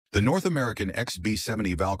The North American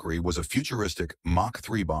XB-70 Valkyrie was a futuristic Mach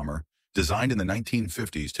 3 bomber designed in the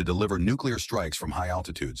 1950s to deliver nuclear strikes from high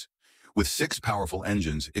altitudes. With 6 powerful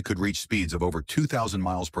engines, it could reach speeds of over 2,000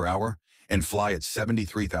 miles per hour and fly at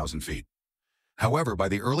 73,000 feet. However, by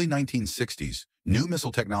the early 1960s, new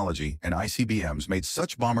missile technology and ICBMs made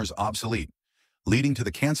such bombers obsolete, leading to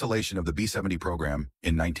the cancellation of the B-70 program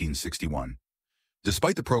in 1961.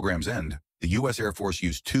 Despite the program's end, the U.S. Air Force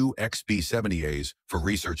used 2 XB-70As for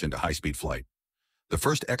research into high-speed flight. The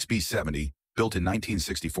first XB-70, built in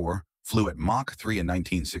 1964, flew at Mach 3 in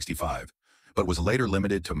 1965, but was later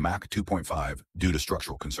limited to Mach 2.5 due to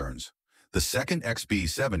structural concerns. The second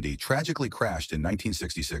XB-70 tragically crashed in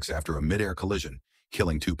 1966 after a mid-air collision,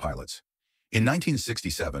 killing 2 pilots. In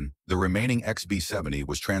 1967, the remaining XB-70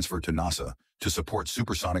 was transferred to NASA to support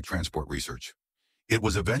supersonic transport research. It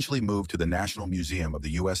was eventually moved to the National Museum of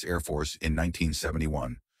the U.S. Air Force in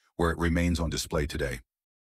 1971, where it remains on display today.